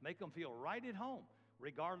yourself. Make them feel right at home,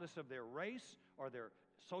 regardless of their race or their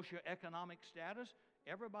socioeconomic status.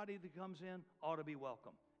 Everybody that comes in ought to be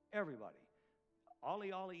welcome. Everybody.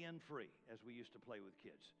 Ollie, ollie, in free, as we used to play with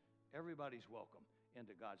kids. Everybody's welcome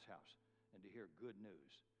into God's house and to hear good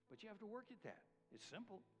news. But you have to work at that. It's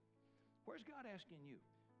simple. Where's God asking you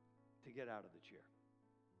to get out of the chair?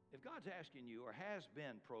 If God's asking you or has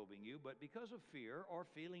been probing you, but because of fear or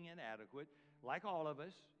feeling inadequate, like all of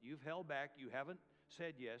us, you've held back, you haven't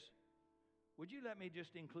said yes, would you let me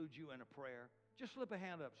just include you in a prayer? Just slip a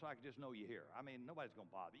hand up so I can just know you're here. I mean, nobody's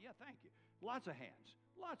going to bother you. Yeah, thank you. Lots of hands.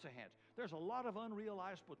 Lots of hands. There's a lot of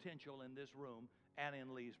unrealized potential in this room and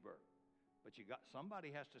in Leesburg. But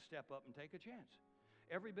somebody has to step up and take a chance.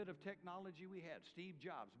 Every bit of technology we had, Steve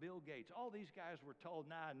Jobs, Bill Gates, all these guys were told,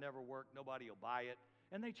 nah, it never worked, nobody will buy it.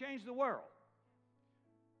 And they changed the world.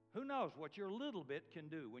 Who knows what your little bit can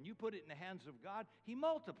do? When you put it in the hands of God, He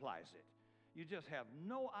multiplies it. You just have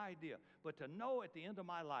no idea. But to know at the end of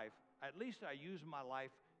my life, at least I used my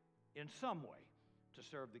life in some way to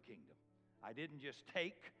serve the kingdom. I didn't just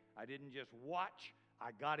take, I didn't just watch, I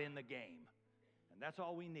got in the game. And that's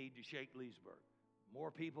all we need to shake Leesburg.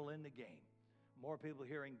 More people in the game. More people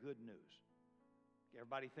hearing good news.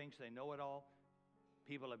 Everybody thinks they know it all.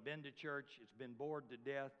 People have been to church, it's been bored to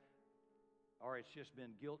death, or it's just been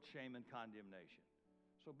guilt, shame, and condemnation.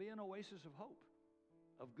 So be an oasis of hope,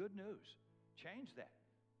 of good news. Change that.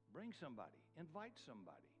 Bring somebody. Invite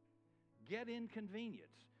somebody. Get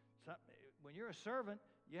inconvenience. When you're a servant,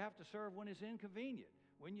 you have to serve when it's inconvenient,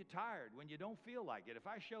 when you're tired, when you don't feel like it. If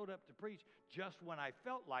I showed up to preach just when I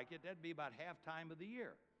felt like it, that'd be about half time of the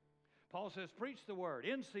year. Paul says, preach the word,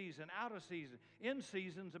 in season, out of season. In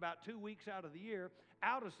season's about 2 weeks out of the year.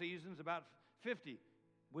 Out of season's about 50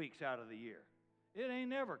 weeks out of the year. It ain't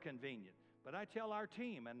never convenient. But I tell our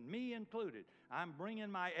team, and me included, I'm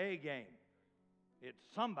bringing my A game. It's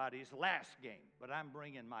somebody's last game, but I'm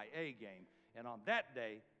bringing my A game. And on that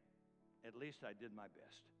day, at least I did my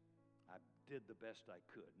best. I did the best I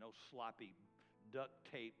could. No sloppy duct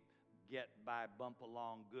tape, get by, bump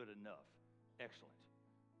along, good enough. Excellent.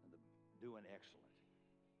 Doing excellent.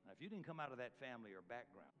 Now, if you didn't come out of that family or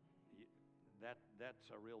background,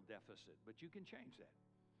 that's a real deficit. But you can change that.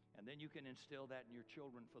 And then you can instill that in your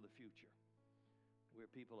children for the future. We're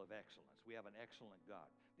people of excellence. We have an excellent God.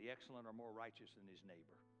 The excellent are more righteous than his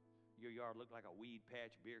neighbor. Your yard looked like a weed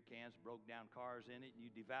patch, beer cans, broke down cars in it, and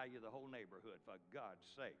you devalue the whole neighborhood. For God's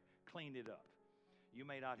sake, clean it up. You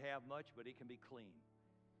may not have much, but it can be clean.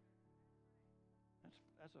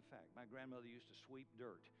 That's a fact. My grandmother used to sweep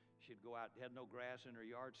dirt. She'd go out, had no grass in her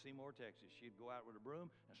yard, Seymour, Texas. She'd go out with a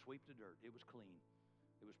broom and sweep the dirt. It was clean.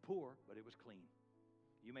 It was poor, but it was clean.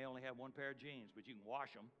 You may only have one pair of jeans, but you can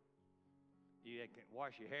wash them. You can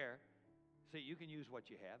wash your hair. See, you can use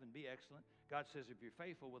what you have and be excellent. God says, if you're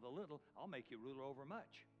faithful with a little, I'll make you ruler over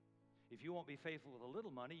much. If you won't be faithful with a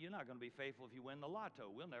little money, you're not going to be faithful if you win the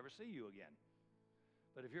lotto. We'll never see you again.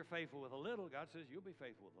 But if you're faithful with a little, God says, you'll be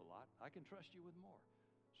faithful with a lot. I can trust you with more.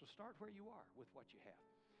 So start where you are with what you have.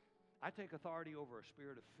 I take authority over a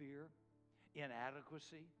spirit of fear,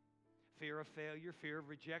 inadequacy, fear of failure, fear of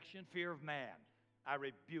rejection, fear of man. I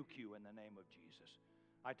rebuke you in the name of Jesus.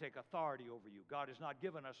 I take authority over you. God has not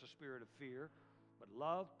given us a spirit of fear, but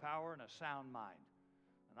love, power, and a sound mind.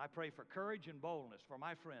 And I pray for courage and boldness for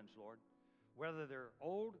my friends, Lord. Whether they're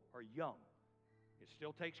old or young, it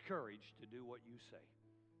still takes courage to do what you say.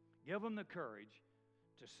 Give them the courage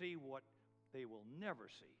to see what they will never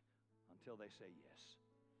see until they say yes.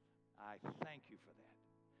 I thank you for that.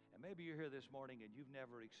 And maybe you're here this morning and you've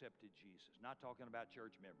never accepted Jesus. Not talking about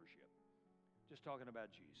church membership. Just talking about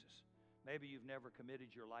Jesus. Maybe you've never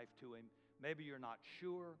committed your life to him. Maybe you're not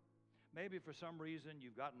sure. Maybe for some reason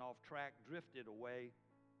you've gotten off track, drifted away.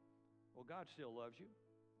 Well, God still loves you.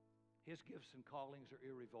 His gifts and callings are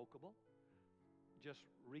irrevocable. Just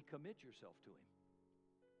recommit yourself to him.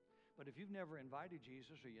 But if you've never invited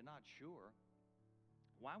Jesus or you're not sure,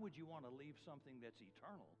 why would you want to leave something that's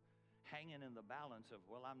eternal hanging in the balance of,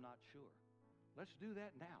 well, I'm not sure? Let's do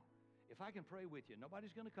that now. If I can pray with you,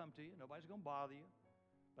 nobody's going to come to you. Nobody's going to bother you.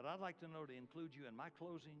 But I'd like to know to include you in my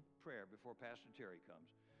closing prayer before Pastor Terry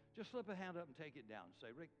comes. Just slip a hand up and take it down.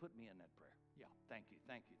 Say, Rick, put me in that prayer. Yeah, thank you,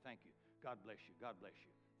 thank you, thank you. God bless you, God bless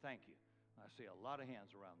you. Thank you. I see a lot of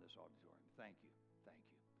hands around this auditorium. Thank you, thank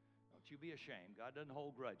you. Don't you be ashamed. God doesn't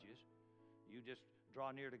hold grudges. You just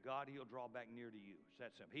draw near to God, he'll draw back near to you. It's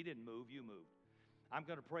that simple. He didn't move, you moved. I'm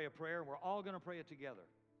going to pray a prayer, and we're all going to pray it together.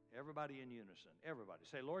 Everybody in unison. Everybody.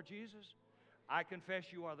 Say, Lord Jesus, I confess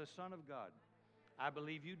you are the Son of God. I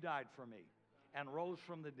believe you died for me and rose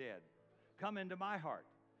from the dead. Come into my heart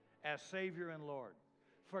as Savior and Lord.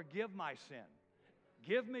 Forgive my sin.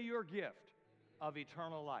 Give me your gift of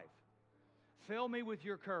eternal life. Fill me with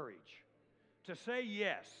your courage to say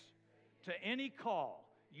yes to any call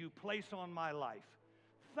you place on my life.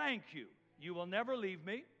 Thank you. You will never leave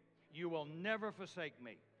me. You will never forsake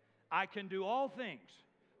me. I can do all things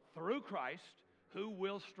through Christ who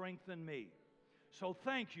will strengthen me. So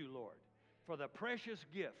thank you, Lord, for the precious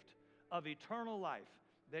gift of eternal life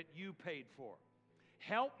that you paid for.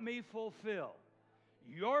 Help me fulfill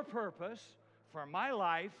your purpose for my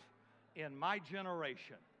life in my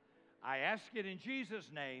generation. I ask it in Jesus'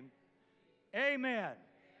 name. Amen.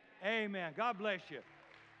 Amen. God bless you.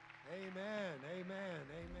 Amen. Amen. Amen.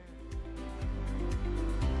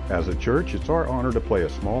 As a church, it's our honor to play a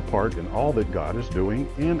small part in all that God is doing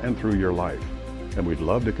in and through your life. And we'd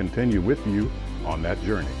love to continue with you on that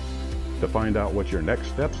journey. To find out what your next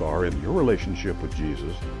steps are in your relationship with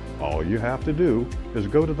Jesus, all you have to do is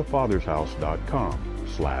go to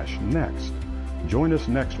thefathershouse.com/next. Join us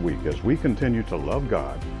next week as we continue to love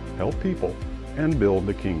God, help people, and build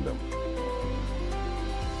the kingdom.